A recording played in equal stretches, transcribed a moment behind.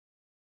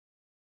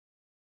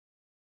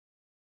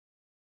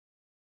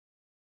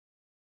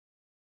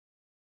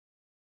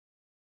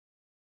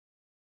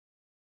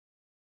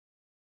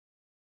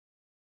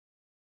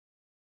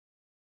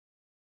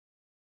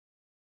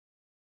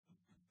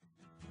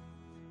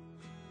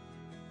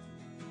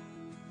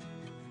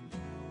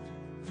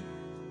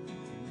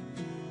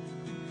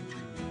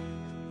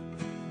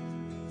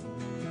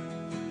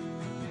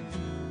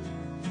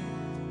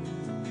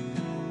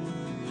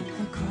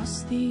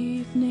across the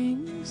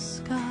evening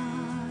sky.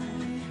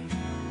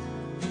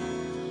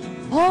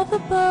 All the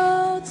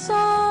birds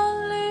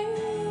are leaving,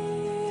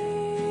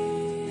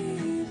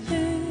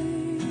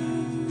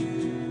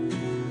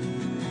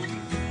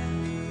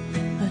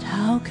 but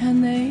how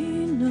can they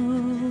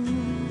know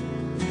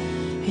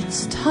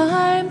it's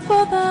time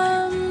for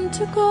them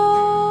to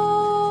go?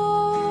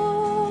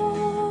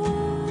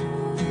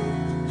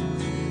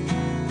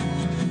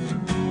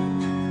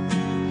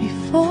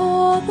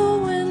 Before the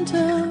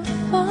winter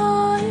fire,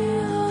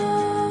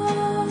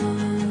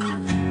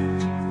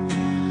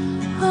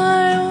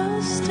 I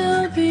will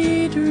still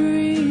be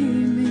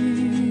dreaming.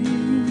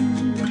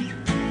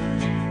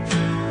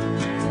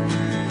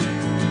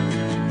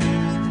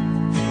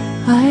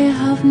 I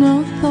have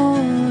no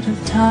thought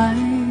of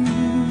time,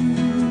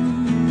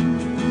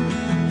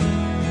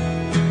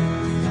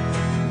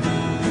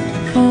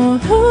 for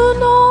who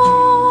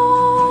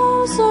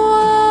knows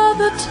where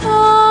the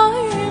time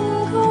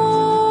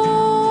goes?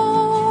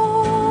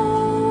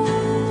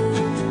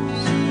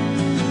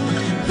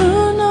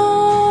 Who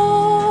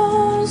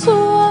knows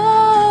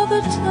where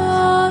the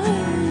time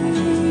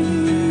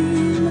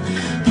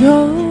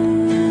goes?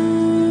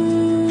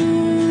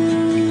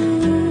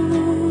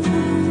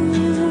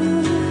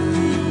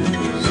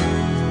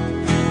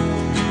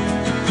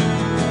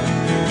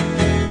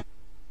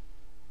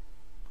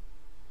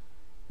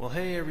 Well,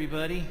 hey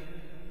everybody,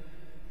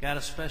 got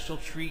a special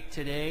treat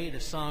today. The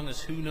song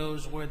is Who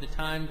Knows Where the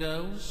Time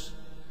Goes,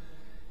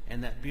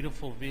 and that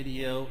beautiful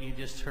video you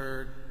just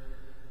heard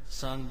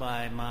sung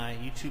by my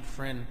YouTube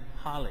friend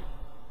Holly,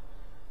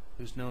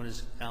 who's known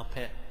as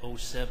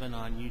alpet07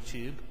 on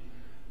YouTube.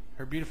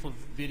 Her beautiful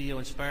video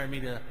inspired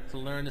me to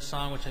learn the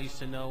song, which I used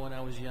to know when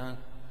I was young,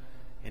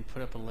 and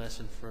put up a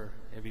lesson for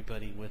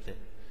everybody with it.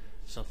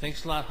 So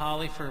thanks a lot,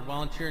 Holly, for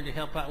volunteering to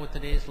help out with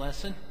today's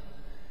lesson.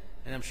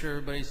 And I'm sure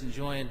everybody's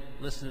enjoying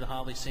listening to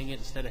Holly sing it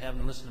instead of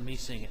having to listen to me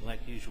sing it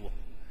like usual.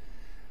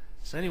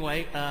 So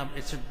anyway,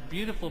 it's a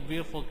beautiful,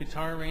 beautiful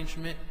guitar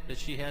arrangement that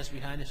she has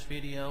behind this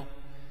video.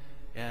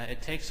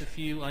 It takes a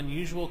few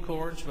unusual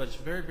chords, but it's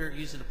very, very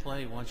easy to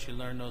play once you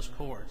learn those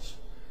chords.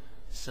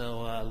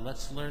 So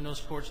let's learn those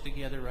chords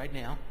together right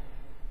now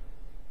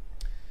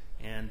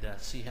and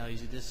see how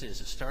easy this is.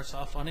 It starts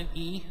off on an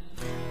E,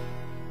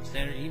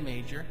 standard E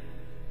major.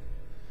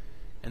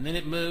 And then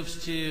it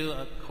moves to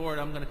a chord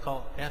I'm going to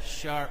call F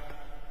sharp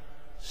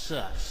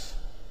sus.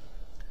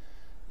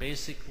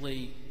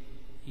 Basically,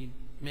 you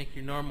make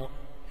your normal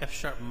F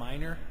sharp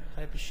minor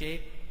type of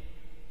shape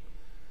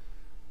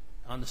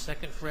on the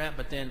second fret,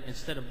 but then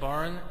instead of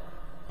barring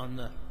on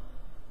the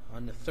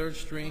third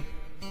string,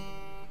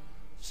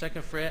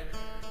 second fret,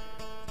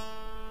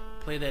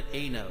 play that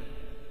A note.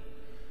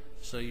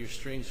 So your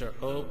strings are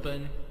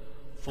open,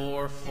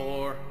 4,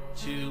 4,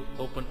 2,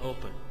 open,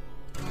 open.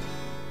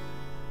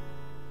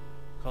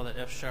 Call that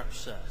F sharp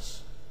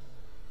sus.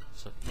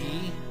 So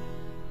E,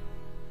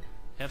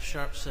 F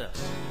sharp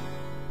sus.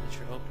 That's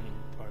your opening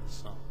part of the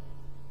song.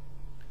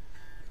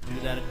 Do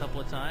that a couple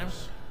of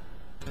times.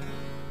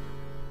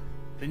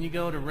 Then you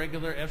go to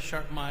regular F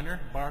sharp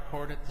minor, bar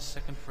chord at the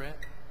second fret.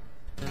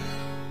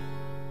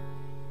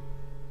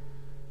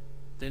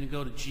 Then you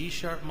go to G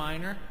sharp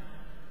minor,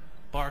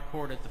 bar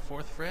chord at the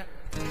fourth fret.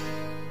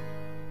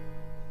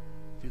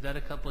 Do that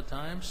a couple of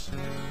times.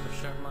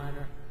 F sharp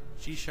minor,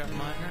 G sharp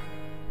minor.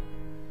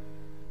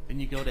 Then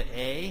you go to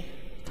A,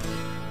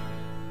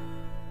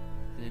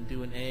 and then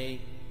do an A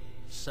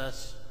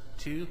sus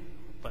 2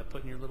 by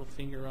putting your little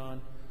finger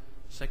on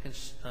second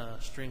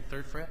string,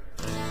 third fret.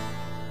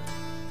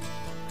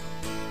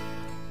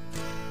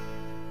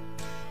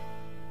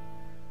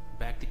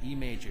 Back to E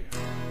major.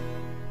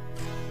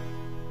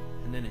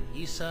 And then an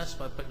E sus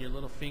by putting your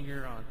little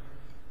finger on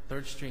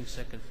third string,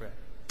 second fret.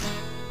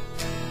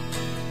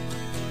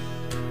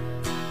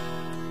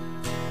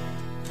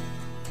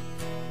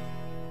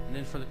 And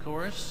then for the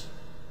chorus,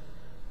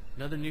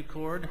 another new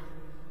chord.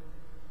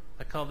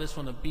 I call this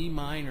one a B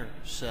minor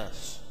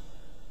sus.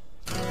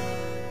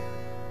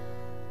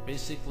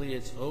 Basically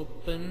it's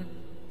open,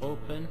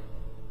 open,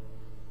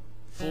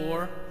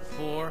 4,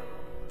 4,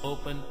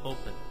 open,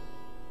 open.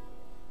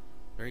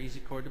 Very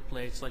easy chord to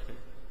play. It's like an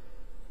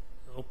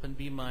open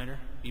B minor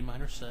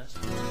sus.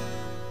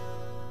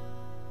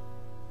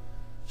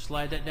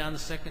 Slide that down the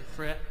second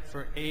fret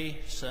for A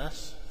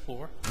sus,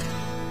 4.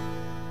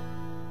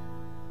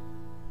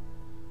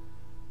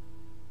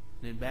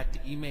 Then back to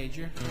E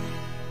major.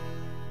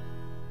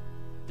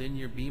 Then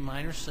your B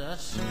minor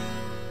sus.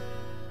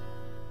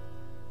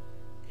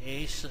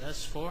 A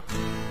sus 4.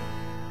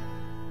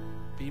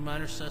 B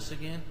minor sus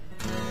again.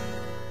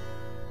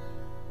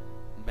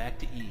 And back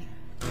to E.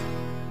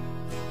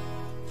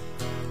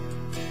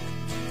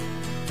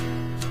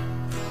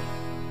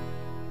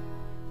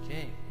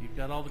 Okay, you've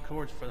got all the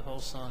chords for the whole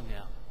song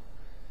now.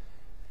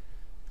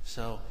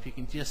 So if you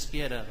can just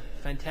get a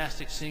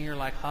fantastic singer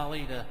like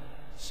Holly to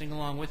sing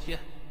along with you,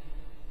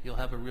 you'll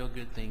have a real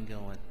good thing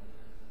going.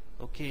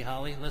 Okay,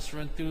 Holly, let's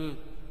run through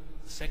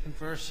the second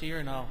verse here,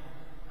 and I'll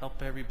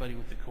help everybody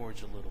with the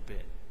chords a little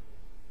bit.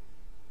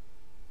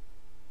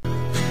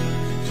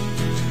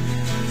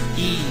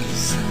 E,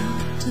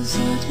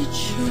 deserted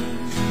shore.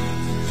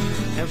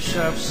 F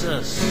sharp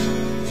sus,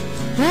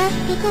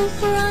 Practical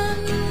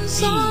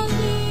friends on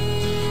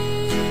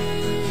me.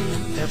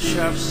 F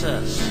sharp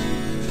sus,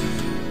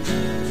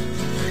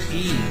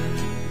 E,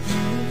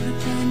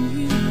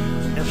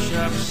 F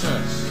sharp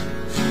sus,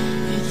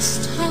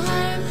 It's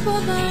time for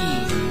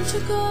them to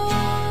go.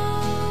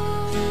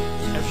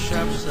 F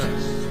sharp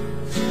sus,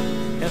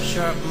 F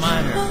sharp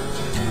minor,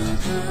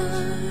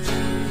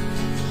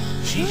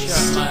 G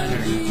sharp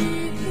minor,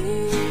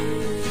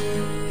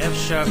 F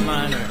sharp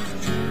minor,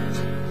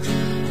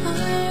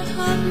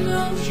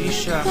 G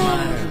sharp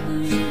minor,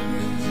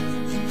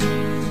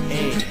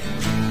 A,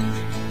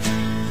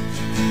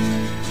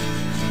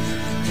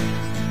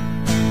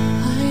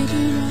 I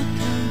do not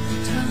count the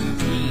time.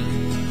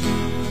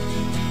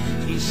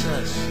 E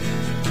sus,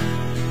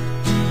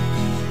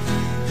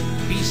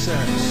 B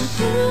sus,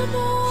 Who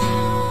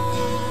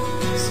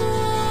knows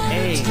what A,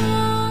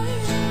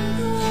 time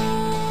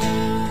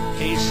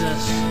A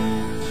sus,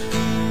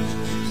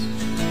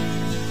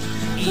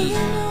 E,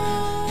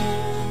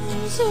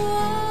 knows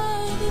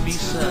what the B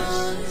sus,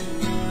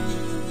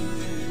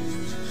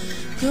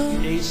 goes.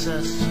 A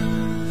sus,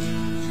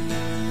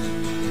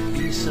 B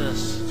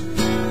sus,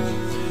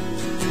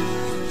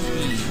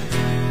 E.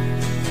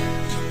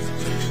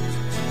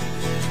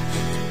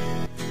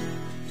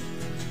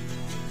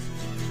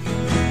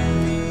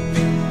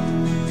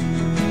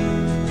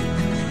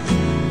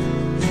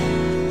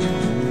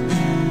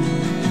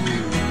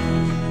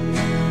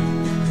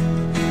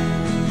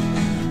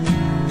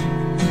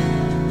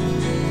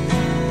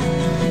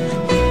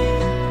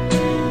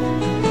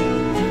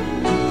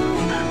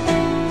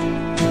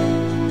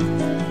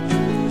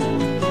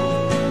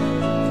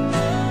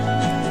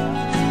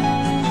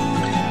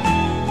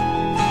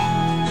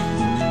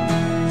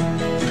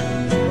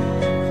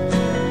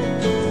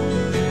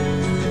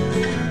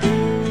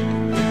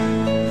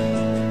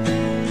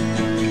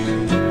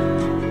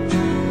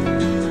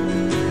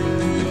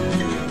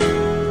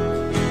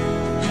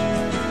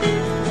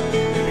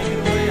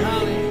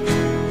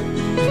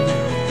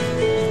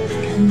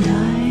 And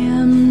I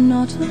am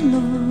not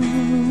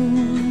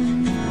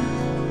alone,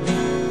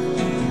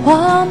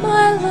 while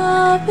my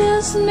love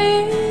is near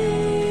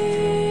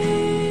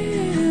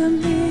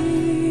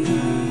me.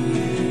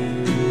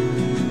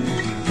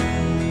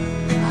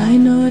 I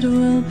know it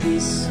will be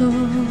so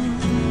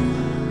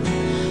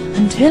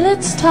until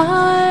it's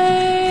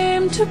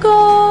time to go.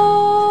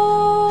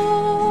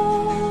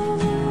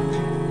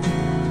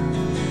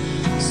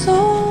 So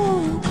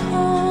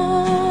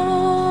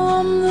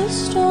calm the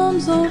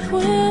storms of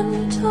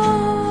winter,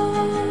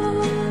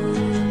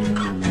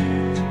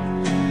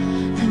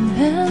 and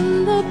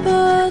then the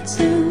birds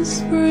in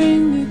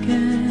spring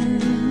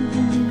again.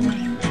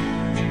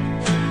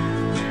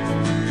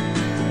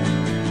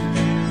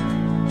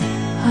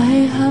 I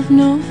have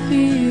no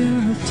fear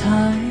of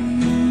time,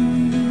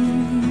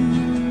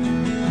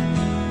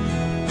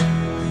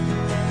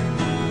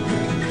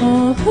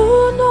 for who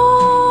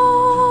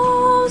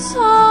knows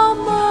how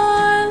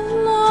my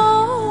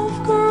love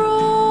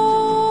grows?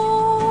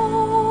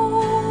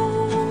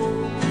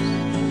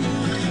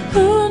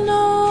 Who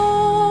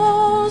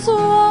knows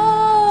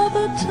where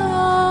the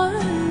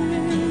time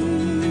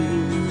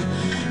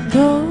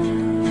goes?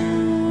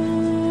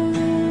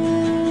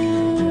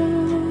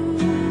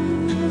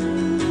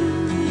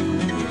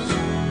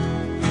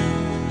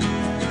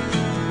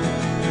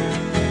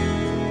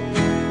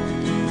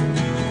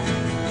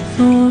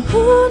 For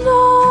who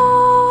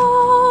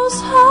knows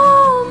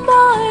how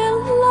my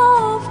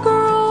love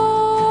grows,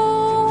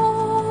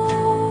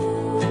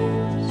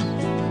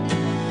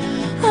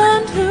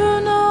 and who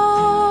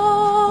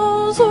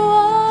knows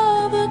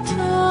where the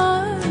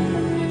time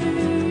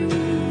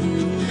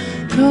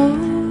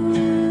goes?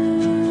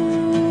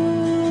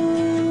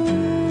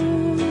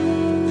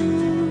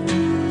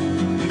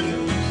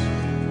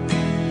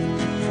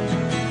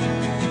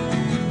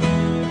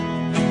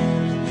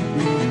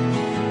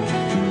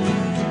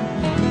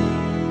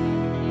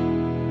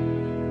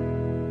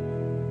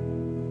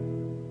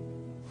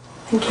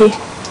 Thank you.